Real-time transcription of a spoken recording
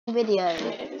Video.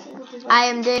 I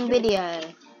am doing video.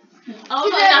 Oh,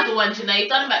 not another one, Janae. You've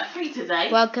done about 3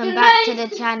 today. Welcome back to the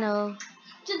channel.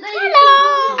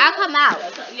 Hello. I'll come out.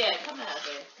 Yeah, come out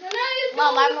there.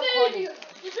 Mom, I'm recording.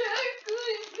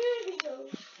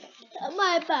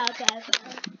 My bad, guys.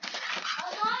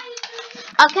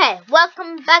 Okay,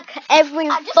 welcome back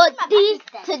everybody.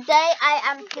 Today I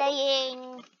am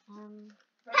playing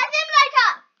Pet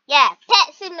Simulator! yeah,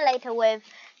 Pet Simulator with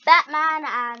Batman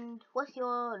and what's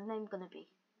your name gonna be?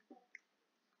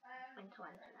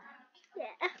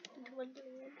 Yeah.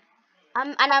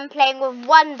 And I'm playing with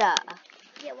Wonder.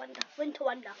 Yeah, Winter.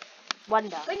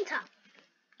 Wonder. Winter.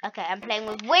 Okay, I'm playing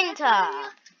with Winter,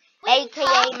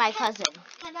 aka my cousin.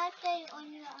 Can I play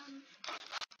on your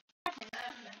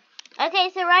Okay,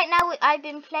 so right now I've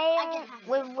been playing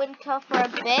with Winter for a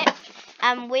bit,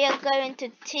 and we are going to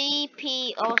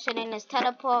TP, also known as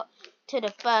teleport, to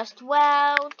the first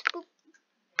world. Boop.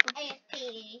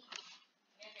 ASP?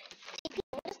 TP.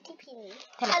 What does TP mean?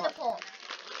 Teleport.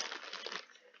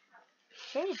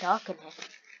 It's really dark in here.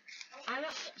 I'm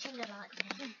not switching the light.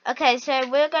 Okay, so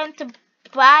we're going to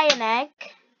buy an egg.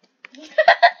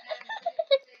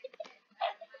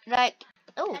 Like,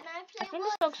 oh, I think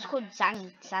this dog's called Sander.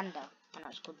 Oh, no,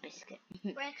 it's called Biscuit.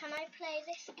 Where can I play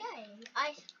this game?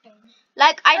 Ice cream.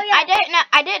 Like,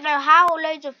 I don't know how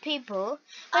loads of people,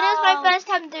 but it was my first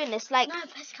time doing this. Like, No,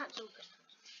 press cancel.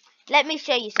 let me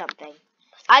show you something.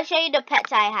 I'll show you the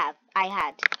pets I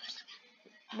had.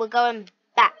 We're going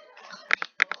back.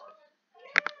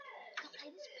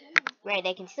 Right,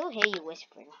 they can still hear you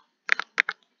whispering.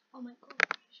 Oh my god.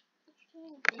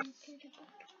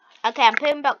 Okay, I'm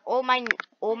putting back all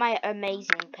my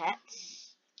amazing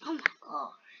pets Oh my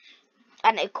god.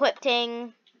 and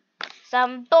equipping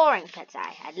some boring pets I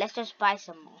had. Let's just buy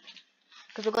some more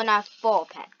because we're gonna have 4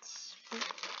 pets.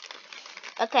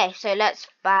 Okay, so let's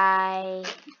buy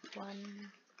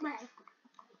one.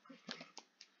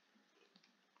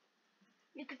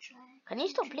 You could try. Can you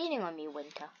stop leaning on me,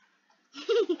 Winter?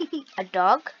 A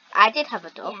dog. I did have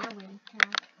a dog. Yeah, Winter.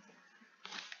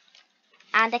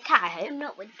 And a cat, I hope. I'm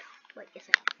not Winter. What is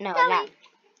it? No, a Sorry. lamb.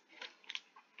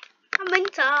 I'm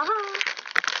Winter.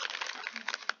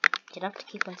 You'd have to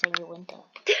keep on saying you're Winter.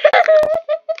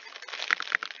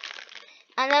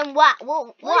 And then what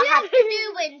What do you have to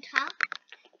do, Winter?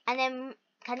 And then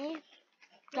can you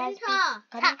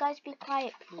guys be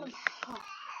quiet, please?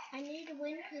 I need a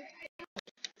Winter.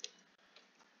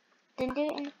 Then do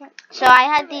it in the front. So I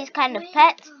had these kind of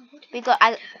pets.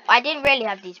 I didn't really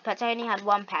have these pets. I only had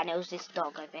one pet, and it was this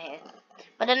dog over here.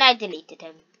 But then I deleted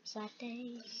him. Sad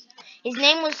days.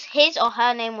 His or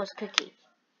her name was Cookie.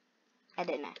 I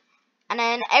don't know. And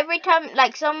then every time,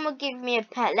 like, someone would give me a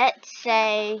pet, let's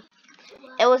say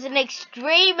it was an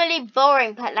extremely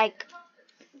boring pet, like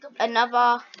a cat. And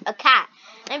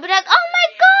they'd be like, oh my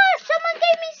gosh, someone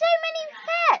gave me so many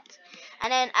pets.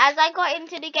 And then as I got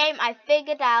into the game, I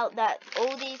figured out that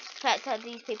all these pets that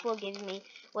these people were giving me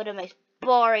were the most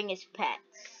boringest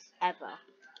pets ever.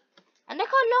 And look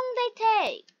how long they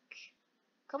take.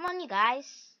 Come on, you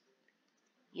guys.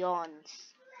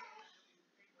 Yawns.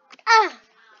 Ah!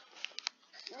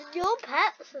 Your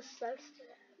pets are so slow.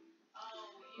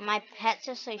 My pets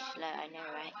are so slow, I know,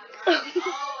 right?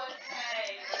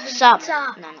 Some.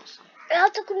 Winter. No, not some. You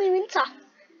have to call me Winter.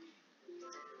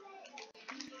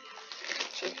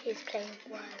 He's playing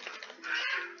with words.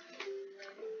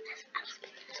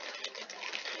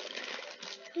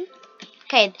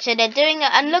 Okay, so they're doing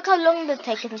it, and look how long they're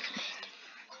taking.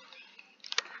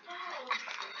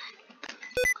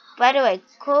 By the way,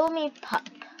 call me Pup.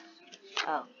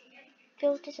 Oh.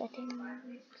 Filter settings.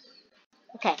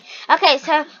 Okay,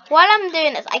 so while I'm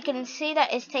doing this, I can see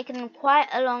that it's taken quite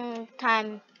a long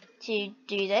time to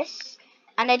do this.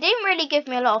 And they didn't really give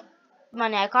me a lot of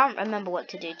money. I can't remember what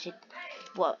to do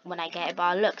when I get it, but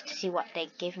I'll look to see what they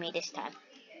give me this time.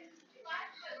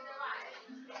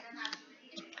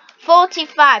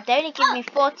 45. They only give me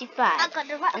 45. I got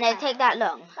the right And they take that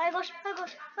long. Oh my gosh,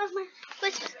 where's my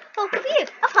crisps? Oh, for you.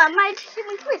 I found my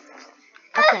human crisps.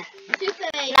 Okay. Super.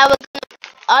 Now we're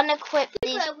going to unequip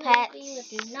these pets.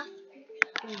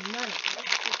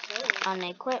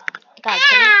 Unequip. Guys,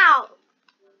 Ow!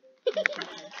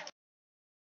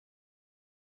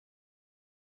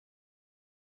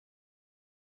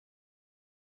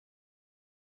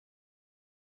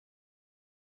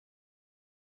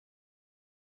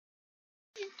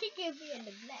 Kicking me in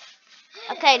the neck.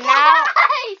 Okay, now.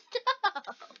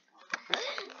 Stop!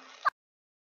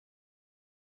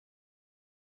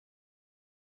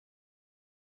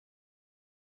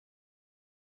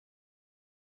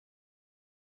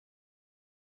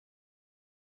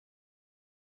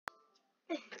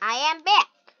 I am back.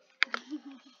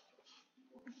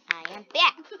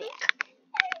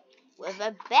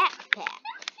 a backpack.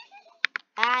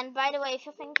 And by the way, if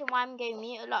you're thinking why I'm going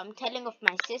mute a lot, I'm telling off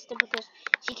my sister because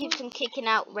she keeps on kicking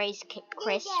out Ray's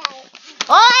Chris.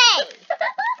 Oi!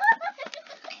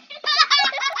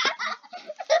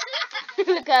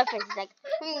 Look at her face, it's like,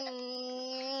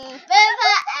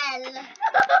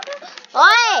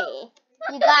 Oi!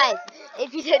 You guys,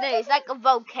 if you don't know, it's like a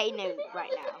volcano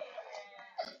right now.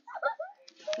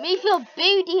 Me feel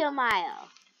booty, Amaya.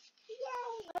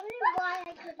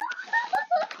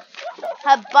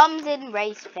 Her bum's in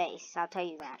Ray's face, I'll tell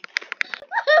you that.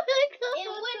 In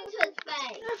Winter's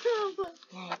face.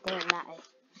 Yeah, it don't matter.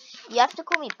 You have to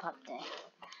call me Pup there.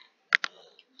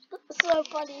 So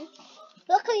funny.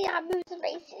 Look at your moves and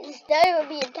faces. They would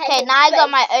be intense. Okay, now I got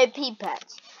my OP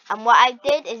pets. And what I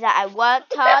did is that I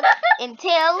worked hard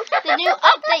until the new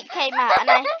update came out. And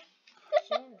I...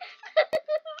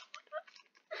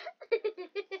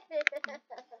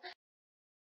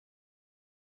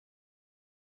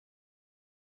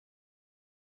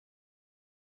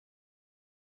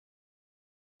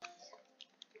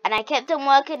 And I kept on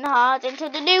working hard until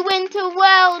the new Winter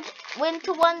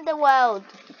Wonder World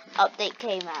update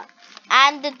came out.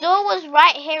 And the door was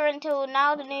right here until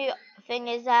now. The new thing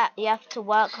is that you have to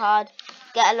work hard,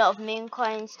 get a lot of moon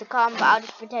coins to come, but I'll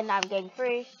just pretend that I'm going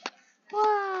through.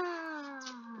 Wow.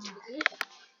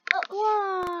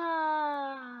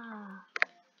 Wow.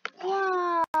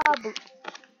 Wow.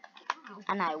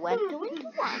 And I went to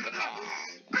Winter Wonderland.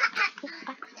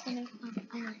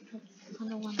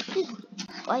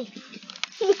 Oi.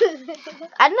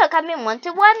 And look, I'm in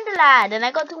Winter Wonderland. And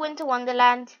I got to Winter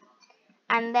Wonderland.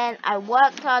 And then I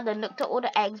worked hard and looked at all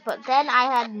the eggs. But then I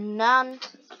had none.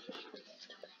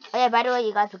 Oh yeah, by the way,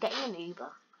 you guys, we're getting an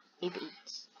Uber. Uber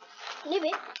Eats.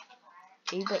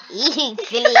 Uber Eats,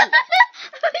 silly.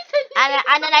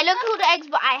 And then I looked at all the eggs,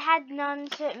 but I had none.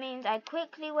 So it means I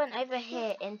quickly went over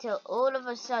here until all of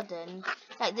a sudden,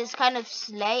 like this kind of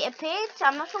sleigh appeared. So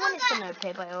I'm not sure when it's going to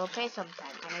appear, but it will appear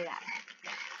sometime. I know that.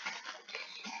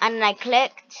 And then I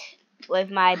clicked with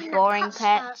my boring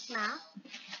pets.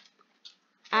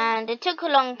 And it took a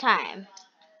long time.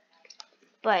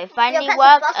 But it finally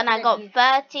worked and I got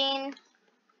 13.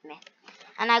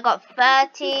 And I got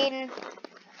 13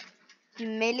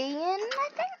 million, I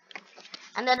think.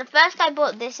 And then first I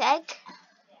bought this egg.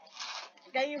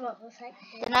 Then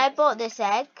I bought this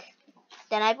egg.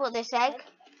 Then I bought this egg.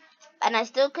 And I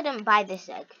still couldn't buy this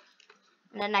egg.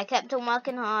 And then I kept on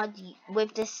working hard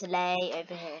with the sleigh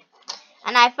over here.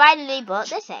 And I finally bought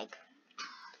this egg.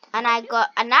 And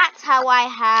that's how I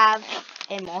have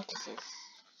Immortuses.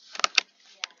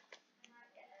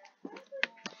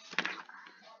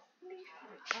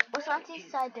 What's Auntie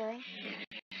Sai doing?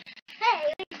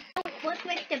 Hey, what's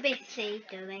Mr. Bissy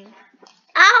doing?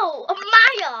 Ow,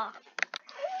 Maya!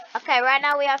 Okay, right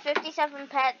now we have 57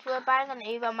 pets. We're buying an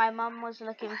Uber. My mum was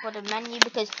looking for the menu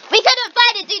because we couldn't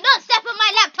find it. Do not step on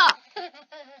my laptop.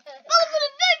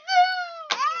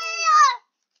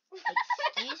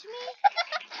 Excuse me?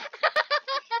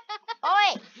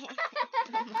 Oi!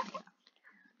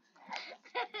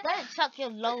 Don't chuck your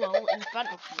Lolo in front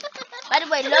of me. By the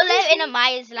way, Lolo in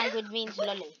Amaya's language means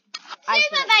lolly.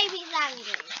 Super baby's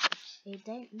language. It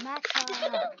don't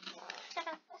matter.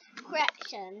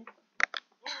 Correction.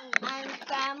 And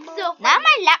scramble. Now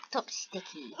my laptop's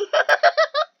sticky.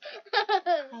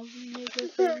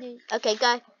 Okay,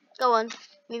 go on.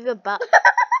 Move your butt.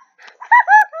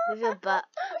 Move your butt.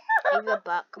 Move your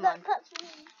butt. Come on.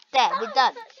 There, we're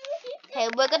done. Okay,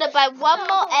 we're gonna buy one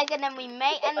more egg and then we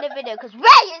may end the video because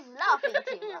Ray is laughing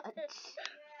too much.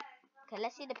 Okay,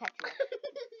 let's see the petrol.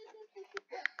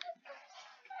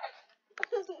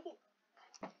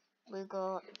 We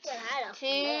got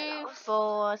 2,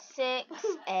 4, 6,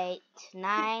 8,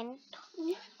 9.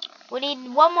 We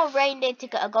need one more reindeer to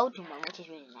get a golden one, which is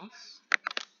really nice.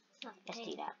 Let's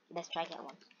do that. Let's try get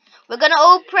one. We're gonna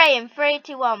all pray in 3,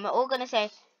 2, 1. We're all gonna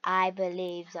say, I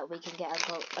believe that we can get a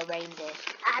reindeer.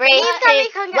 3,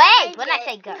 2, wait! When I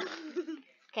say go.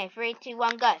 Okay, 3, 2,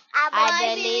 1, go.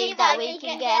 I believe that we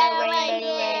can get a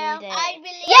reindeer.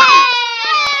 Yay!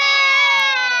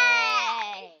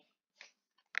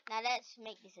 Now let's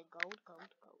make this a gold.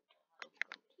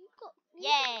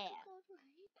 Yeah. I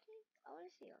want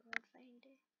to see your gold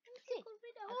reindeer.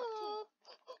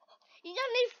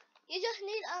 You just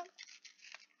need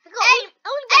 8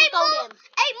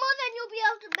 more, then you'll be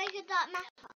able to make a dark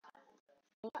matter.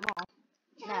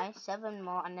 No, 7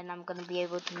 more, and then I'm gonna be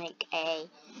able to make a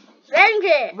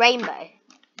Rainbow.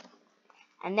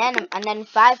 And then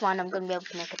 5 more, I'm gonna be able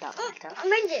to make a dark matter.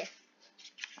 Reindeer.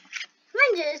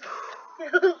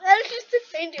 That's just a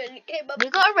reindeer and it came up. We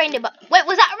got a reindeer, but wait,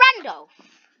 was that a Randolph?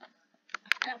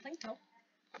 I don't think so.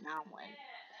 Now I'm winning.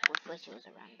 Would wish it was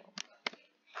a Randolph.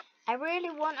 I really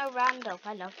want a Randolph.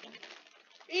 I love them.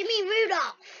 You mean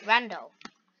Rudolph? Randolph.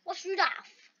 What's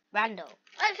Rudolph? Randolph.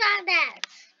 What's that?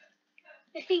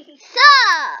 So,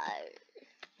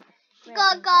 you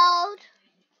got gold.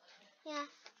 Yeah.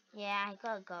 Yeah, I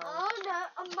got gold. Oh no,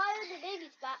 I'm buying the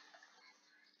baby's back.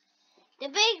 The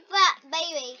big fat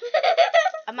baby.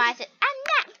 And I said, I'm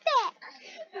not fat.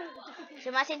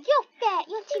 So I said, you're fat.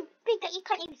 You're too big that you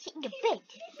can't even sit in your bed.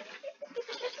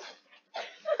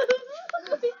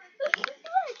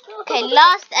 Okay,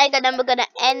 last egg and then we're gonna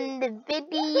end the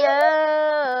video.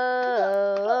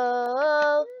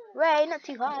 Ray, not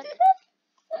too hard.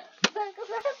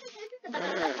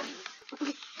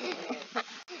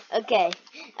 Okay,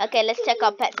 let's check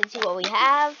our pets and see what we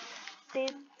have.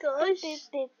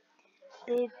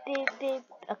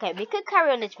 Okay, we could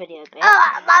carry on this video a bit.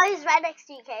 Oh, Mommy's right next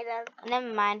to you, Caleb.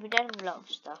 Never mind, we don't have a lot of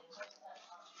stuff.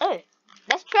 Oh,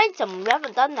 let's trade someone. We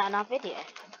haven't done that in our video.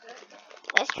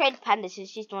 Let's trade Panda since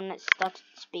she's the one that started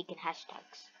speaking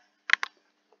hashtags.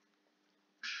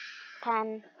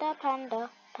 Panda, panda,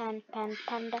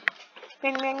 panda.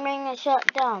 Ring, ring, ring, and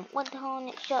shut down. Want the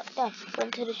hornet shut down.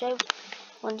 Went to the show.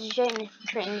 Want to show me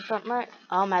straight in the front row.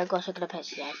 Oh my gosh, look at the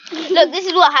pets, guys. Look, this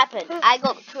is what happened. I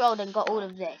got trolled and got all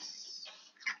of this.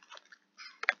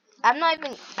 I'm not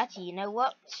even. Actually, you know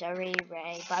what? Sorry,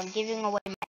 Ray, but I'm giving away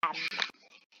my lamb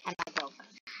and my dog.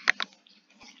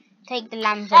 Take the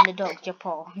lambs and the dog, your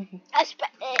paw. At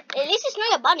least it's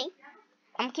not a bunny.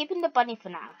 I'm keeping the bunny for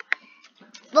now.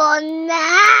 For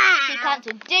now. She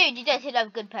cancelled. Dude, you don't seem like a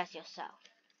good person yourself.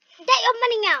 Get your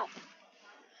money out.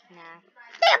 Nah.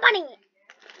 Get your money.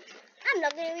 I'm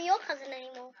not going to be your cousin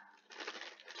anymore.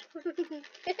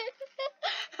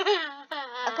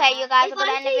 Okay, you guys, we're going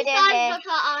to end the video here.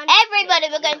 Everybody,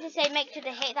 we're going to say make sure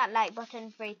to hit that like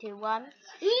button. 3, 2, 1.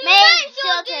 Make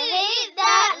sure to hit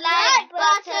that like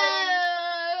button.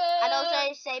 And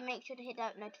also say make sure to hit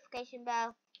that notification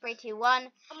bell. 3, 2,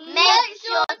 1. Make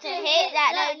sure to hit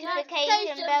that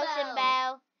notification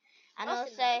bell. And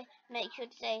also make sure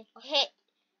to say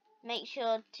make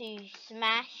sure to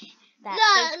smash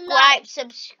that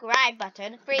subscribe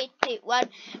button. 3, 2, 1.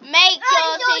 Make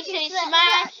sure to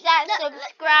smash that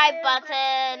subscribe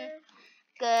button.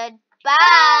 Goodbye.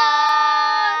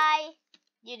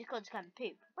 Unicorns can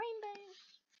poop. Rainbows.